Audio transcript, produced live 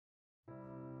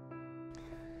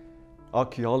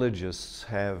Archaeologists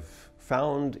have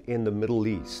found in the Middle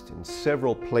East, in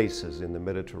several places in the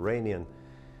Mediterranean,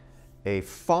 a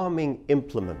farming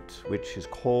implement which is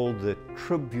called the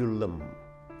tribulum.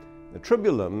 The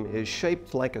tribulum is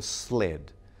shaped like a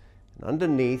sled, and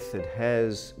underneath it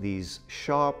has these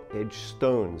sharp-edged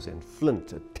stones and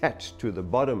flint attached to the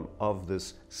bottom of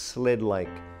this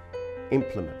sled-like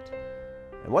implement.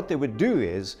 And what they would do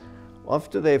is,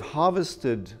 after they've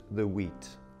harvested the wheat,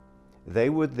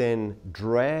 they would then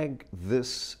drag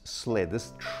this sled,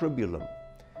 this tribulum,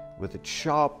 with its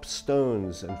sharp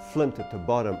stones and flint at the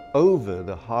bottom over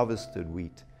the harvested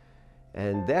wheat.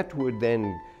 And that would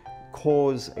then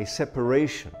cause a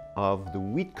separation of the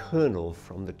wheat kernel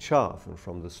from the chaff and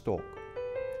from the stalk.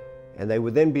 And they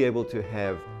would then be able to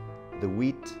have the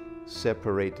wheat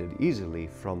separated easily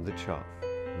from the chaff,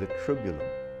 the tribulum.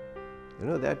 You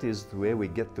know, that is where we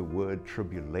get the word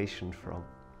tribulation from.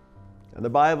 And the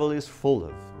Bible is full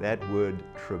of that word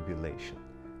tribulation.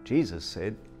 Jesus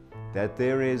said that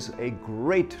there is a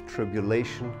great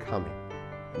tribulation coming.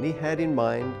 And he had in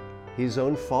mind his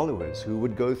own followers who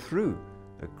would go through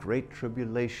a great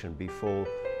tribulation before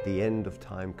the end of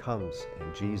time comes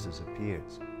and Jesus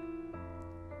appears.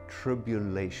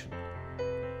 Tribulation.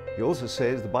 He also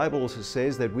says, the Bible also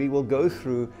says that we will go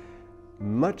through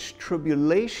much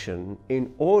tribulation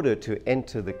in order to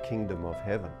enter the kingdom of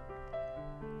heaven.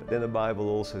 But then the Bible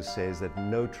also says that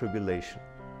no tribulation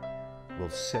will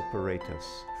separate us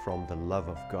from the love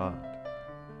of God.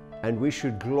 And we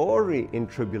should glory in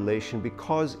tribulation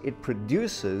because it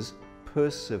produces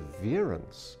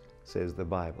perseverance, says the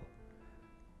Bible.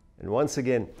 And once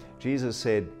again, Jesus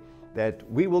said that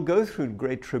we will go through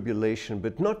great tribulation,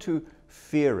 but not to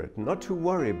fear it, not to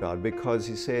worry about it, because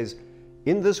he says,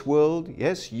 in this world,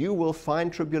 yes, you will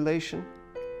find tribulation,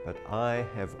 but I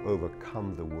have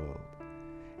overcome the world.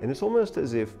 And it's almost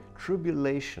as if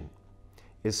tribulation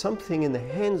is something in the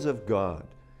hands of God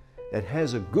that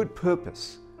has a good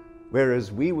purpose,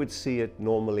 whereas we would see it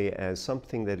normally as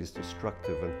something that is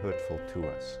destructive and hurtful to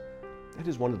us. That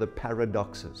is one of the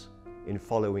paradoxes in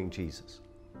following Jesus.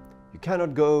 You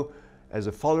cannot go as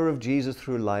a follower of Jesus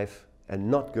through life and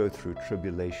not go through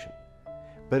tribulation.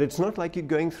 But it's not like you're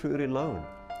going through it alone.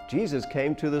 Jesus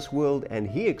came to this world and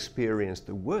he experienced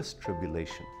the worst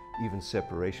tribulation, even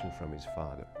separation from his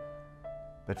Father.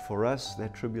 But for us,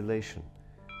 that tribulation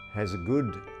has a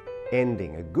good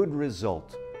ending, a good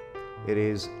result. It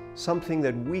is something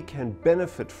that we can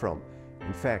benefit from.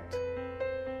 In fact,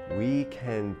 we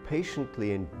can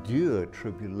patiently endure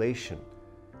tribulation,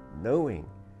 knowing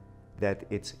that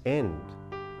its end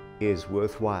is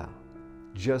worthwhile,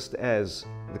 just as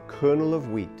the kernel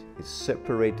of wheat is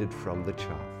separated from the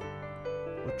chaff.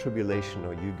 What tribulation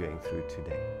are you going through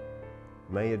today?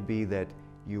 May it be that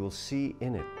you will see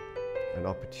in it an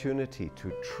opportunity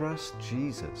to trust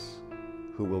Jesus,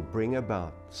 who will bring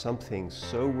about something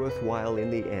so worthwhile in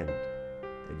the end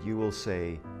that you will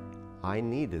say, I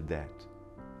needed that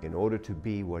in order to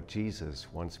be what Jesus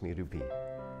wants me to be.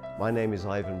 My name is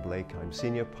Ivan Blake. I'm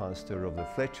senior pastor of the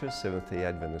Fletcher Seventh-day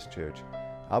Adventist Church.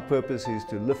 Our purpose is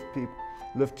to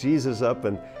lift Jesus up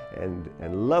and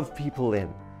love people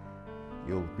in.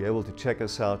 You'll be able to check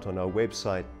us out on our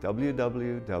website,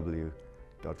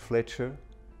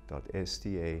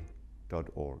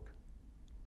 www.fletcher.sta.org.